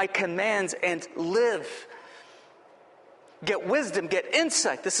 Keep my commands and live. Get wisdom, get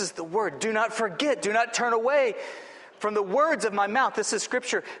insight. This is the word. Do not forget. Do not turn away from the words of my mouth. This is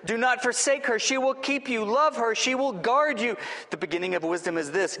Scripture. Do not forsake her. She will keep you. Love her. She will guard you. The beginning of wisdom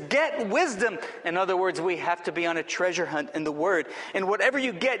is this. Get wisdom. In other words, we have to be on a treasure hunt in the Word. And whatever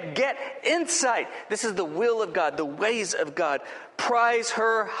you get insight. This is the will of God, the ways of God. Prize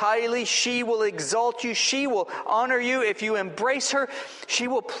her highly. She will exalt you. She will honor you. If you embrace her, she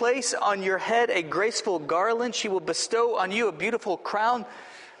will place on your head a graceful garland. She will bestow on you a beautiful crown.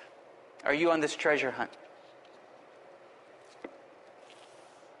 Are you on this treasure hunt?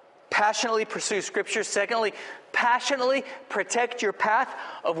 Passionately pursue Scripture. Secondly, passionately protect your path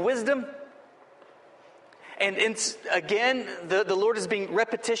of wisdom. And again, the Lord is being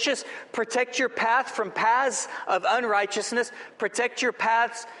repetitious. Protect your path from paths of unrighteousness. Protect your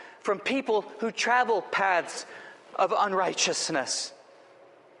paths from people who travel paths of unrighteousness.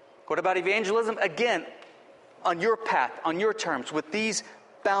 What about evangelism? Again, on your path, on your terms, with these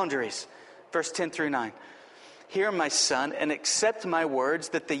boundaries. Verse 10 through 9. Hear, my son, and accept my words,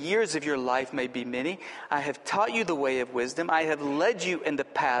 that the years of your life may be many. I have taught you the way of wisdom. I have led you in the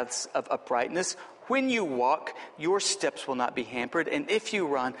paths of uprightness. When you walk, your steps will not be hampered, and if you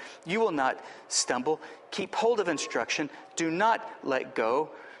run, you will not stumble. Keep hold of instruction. Do not let go.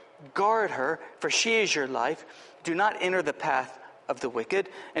 Guard her, for she is your life. Do not enter the path of the wicked,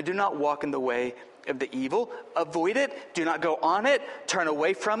 and do not walk in the way of the evil. Avoid it. Do not go on it. Turn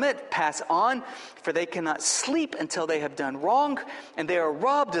away from it. Pass on. For they cannot sleep until they have done wrong, and they are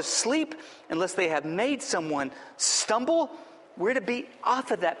robbed of sleep unless they have made someone stumble. We're to be off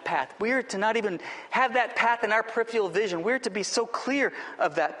of that path. We're to not even have that path in our peripheral vision. We're to be so clear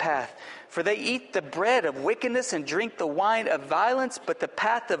of that path. For they eat the bread of wickedness and drink the wine of violence, but the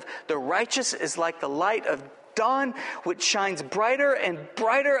path of the righteous is like the light of dawn, which shines brighter and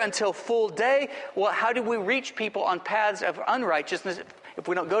brighter until full day. Well, how do we reach people on paths of unrighteousness? if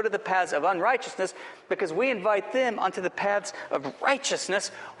we don't go to the paths of unrighteousness, because we invite them onto the paths of righteousness,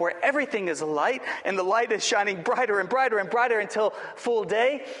 where everything is light, and the light is shining brighter and brighter and brighter until full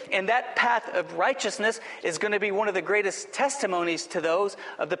day. And that path of righteousness is going to be one of the greatest testimonies to those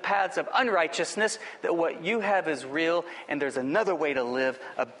of the paths of unrighteousness, that what you have is real, and there's another way to live,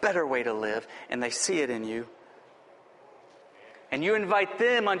 a better way to live, and they see it in you. And you invite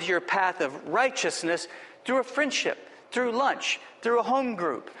them onto your path of righteousness through a friendship, through lunch, through a home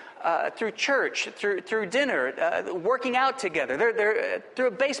group, through church, through dinner, working out together, through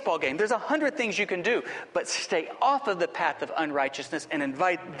a baseball game. There's 100 things you can do, but stay off of the path of unrighteousness and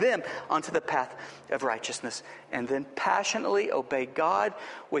invite them onto the path of righteousness. And then passionately obey God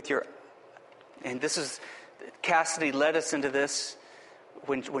with your... And this is... Cassidy led us into this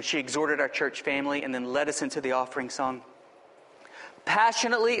when she exhorted our church family, and then led us into the offering song.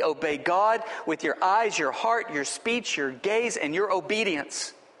 Passionately obey God with your eyes, your heart, your speech, your gaze, and your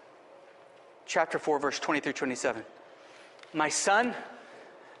obedience. Chapter 4, verse 20 through 27. My son,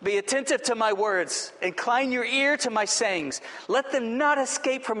 be attentive to my words. Incline your ear to my sayings. Let them not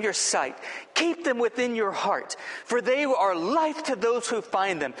escape from your sight. Keep them within your heart, for they are life to those who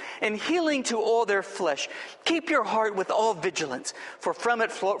find them, and healing to all their flesh. Keep your heart with all vigilance, for from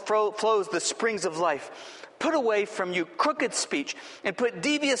it flows the springs of life. Put away from you crooked speech, and put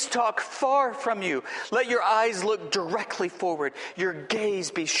devious talk far from you. Let your eyes look directly forward, your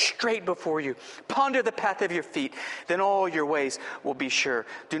gaze be straight before you. Ponder the path of your feet, then all your ways will be sure.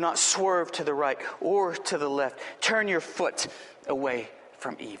 Do not swerve to the right or to the left. Turn your foot away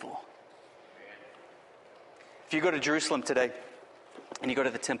from evil. If you go to Jerusalem today, and you go to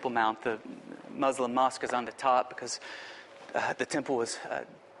the Temple Mount, the Muslim mosque is on the top, because the temple was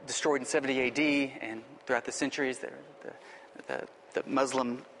destroyed in 70 AD, and throughout the centuries, the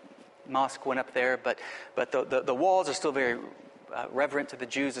Muslim mosque went up there. But the walls are still very reverent to the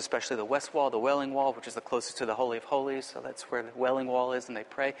Jews, especially the West Wall, the Wailing Wall, which is the closest to the Holy of Holies. So that's where the Wailing Wall is, and they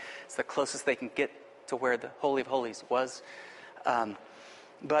pray. It's the closest they can get to where the Holy of Holies was.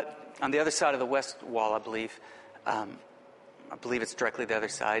 But on the other side of the West Wall, I believe it's directly the other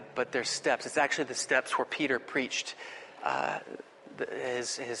side, but there's steps. It's actually the steps where Peter preached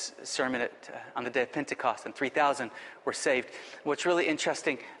his sermon on the day of Pentecost, and 3,000 were saved. What's really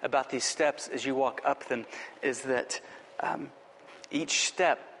interesting about these steps as you walk up them is that each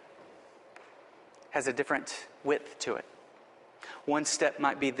step has a different width to it. One step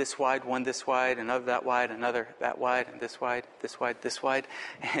might be this wide, one this wide, another that wide, another that wide, and this wide, this wide, this wide.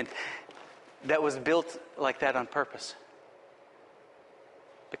 And that was built like that on purpose,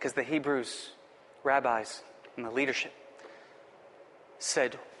 because the Hebrews, rabbis, and the leadership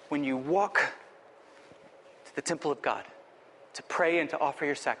said, when you walk to the temple of God to pray and to offer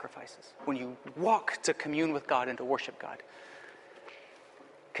your sacrifices, when you walk to commune with God and to worship God,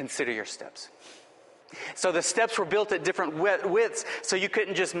 consider your steps. So the steps were built at different widths, so you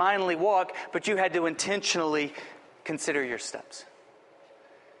couldn't just mindly walk, but you had to intentionally consider your steps.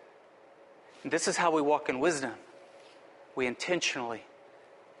 And this is how we walk in wisdom. We intentionally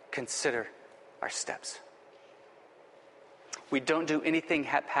consider our steps. We don't do anything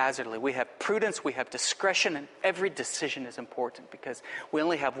haphazardly. We have prudence, we have discretion, and every decision is important, because we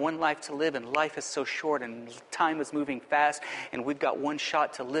only have one life to live, and life is so short, and time is moving fast, and we've got one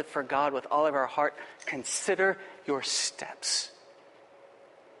shot to live for God with all of our heart. Consider your steps.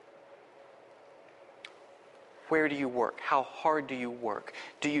 Where do you work? How hard do you work?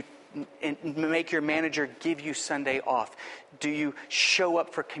 Do you make your manager give you Sunday off? Do you show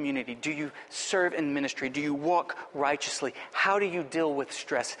up for community? Do you serve in ministry? Do you walk righteously? How do you deal with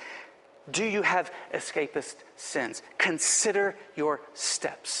stress? Do you have escapist sins? Consider your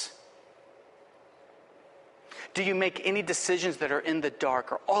steps. Do you make any decisions that are in the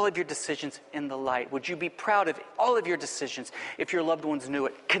dark, or all of your decisions in the light? Would you be proud of all of your decisions if your loved ones knew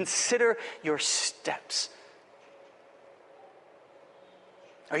it? Consider your steps.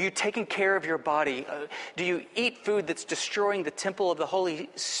 Are you taking care of your body? Do you eat food that's destroying the temple of the Holy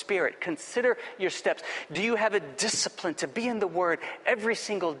Spirit? Consider your steps. Do you have a discipline to be in the Word every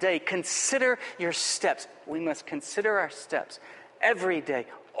single day? Consider your steps. We must consider our steps every day,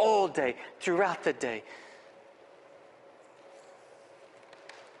 all day, throughout the day.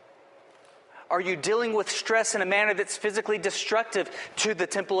 Are you dealing with stress in a manner that's physically destructive to the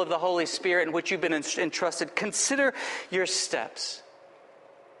temple of the Holy Spirit in which you've been entrusted? Consider your steps.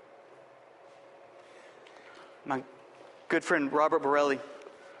 My good friend Robert Borelli,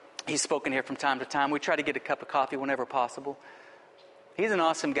 he's spoken here from time to time. We try to get a cup of coffee whenever possible. He's an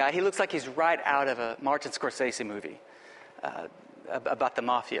awesome guy. He looks like he's right out of a Martin Scorsese movie about the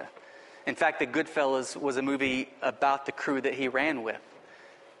mafia. In fact, The Goodfellas was a movie about the crew that he ran with.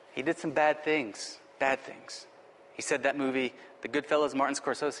 He did some bad things. Bad things. He said that movie, The Goodfellas, Martin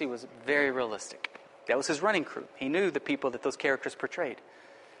Scorsese, was very realistic. That was his running crew. He knew the people that those characters portrayed.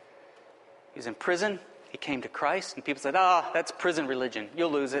 He was in prison. He came to Christ, and people said, that's prison religion.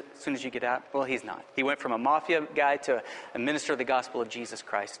 You'll lose it as soon as you get out. Well, he's not. He went from a mafia guy to a minister of the gospel of Jesus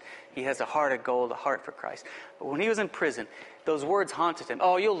Christ. He has a heart of gold, a heart for Christ. But when he was in prison, those words haunted him.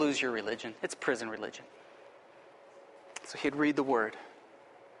 Oh, you'll lose your religion. It's prison religion. So he'd read the Word.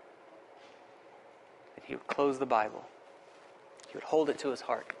 And he would close the Bible. He would hold it to his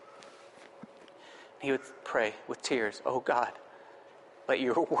heart. He would pray with tears, oh God, let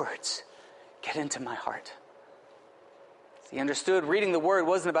your words get into my heart. He understood reading the Word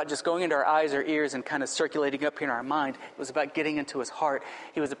wasn't about just going into our eyes or ears and kind of circulating up here in our mind. It was about getting into his heart.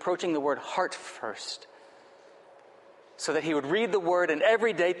 He was approaching the Word heart first, so that he would read the Word and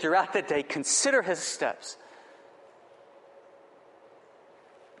every day throughout the day consider his steps.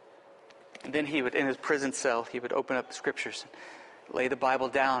 And then he would, in his prison cell, he would open up the Scriptures and lay the Bible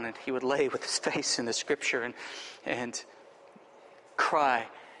down, and he would lay with his face in the Scripture and cry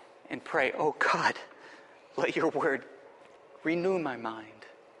and pray, oh God, let your Word renew my mind.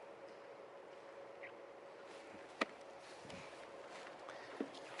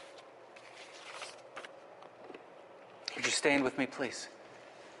 Would you stand with me, please?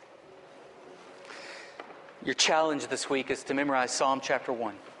 Your challenge this week is to memorize Psalm chapter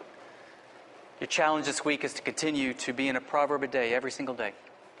 1. Your challenge this week is to continue to be in a proverb a day, every single day.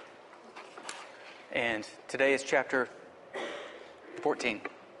 And today is chapter 15.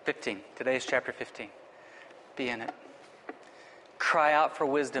 Today is chapter 15. Be in it. Cry out for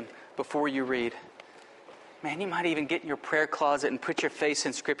wisdom before you read. Man, you might even get in your prayer closet and put your face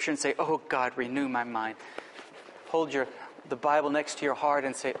in Scripture and say, oh God, renew my mind. Hold the Bible next to your heart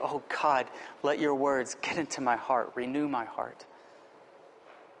and say, oh God, let your words get into my heart. Renew my heart.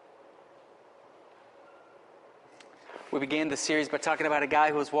 We began the series by talking about a guy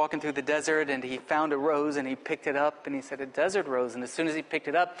who was walking through the desert, and he found a rose and he picked it up and he said, a desert rose. And as soon as he picked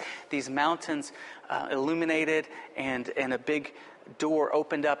it up, these mountains illuminated and a big door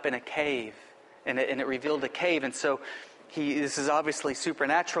opened up in a cave, and it revealed a cave. And so this is obviously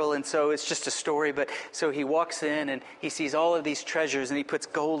supernatural, and so it's just a story. But so he walks in and he sees all of these treasures, and he puts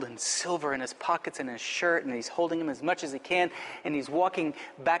gold and silver in his pockets and his shirt, and he's holding them as much as he can. And he's walking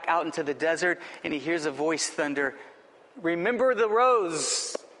back out into the desert, and he hears a voice thunder, remember the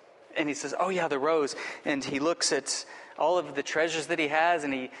rose. And he says, oh yeah, the rose. And he looks at all of the treasures that he has,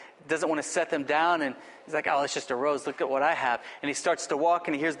 and he doesn't want to set them down. And he's like, oh, it's just a rose. Look at what I have. And he starts to walk,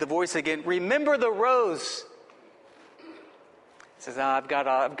 and he hears the voice again, remember the rose. He says, I've got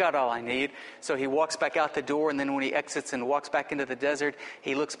all I need. So he walks back out the door, and then when he exits and walks back into the desert,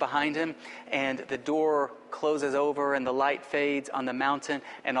 he looks behind him, and the door closes over, and the light fades on the mountain,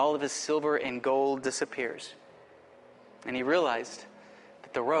 and all of his silver and gold disappears. And he realized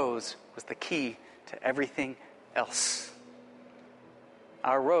that the rose was the key to everything else.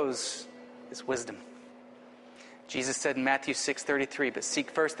 Our rose is wisdom. Jesus said in Matthew 6:33, but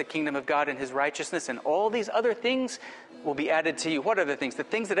seek first the kingdom of God and his righteousness, and all these other things will be added to you. What other things? The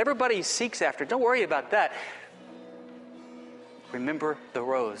things that everybody seeks after. Don't worry about that. Remember the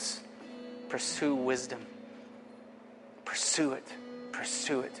rose. Pursue wisdom. Pursue it.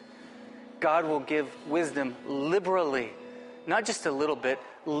 Pursue it. God will give wisdom liberally, not just a little bit,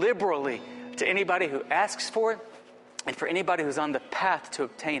 liberally to anybody who asks for it, and for anybody who's on the path to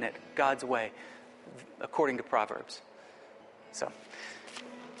obtain it God's way, according to Proverbs. So,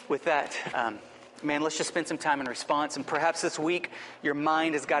 with that, let's just spend some time in response. And perhaps this week, your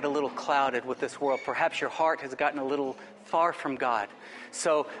mind has got a little clouded with this world. Perhaps your heart has gotten a little far from God.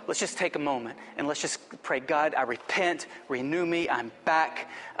 So let's just take a moment and let's just pray, God, I repent, renew me, I'm back,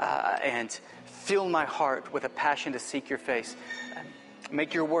 and fill my heart with a passion to seek your face.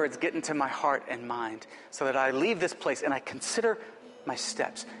 Make your words get into my heart and mind so that I leave this place and I consider my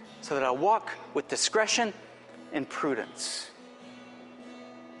steps, so that I walk with discretion and prudence.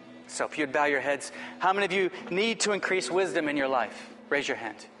 So if you'd bow your heads, how many of you need to increase wisdom in your life? Raise your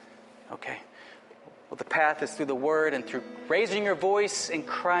hand. Okay. Well, the path is through the Word and through raising your voice and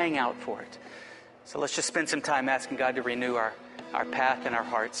crying out for it. So let's just spend some time asking God to renew our path and our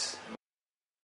hearts.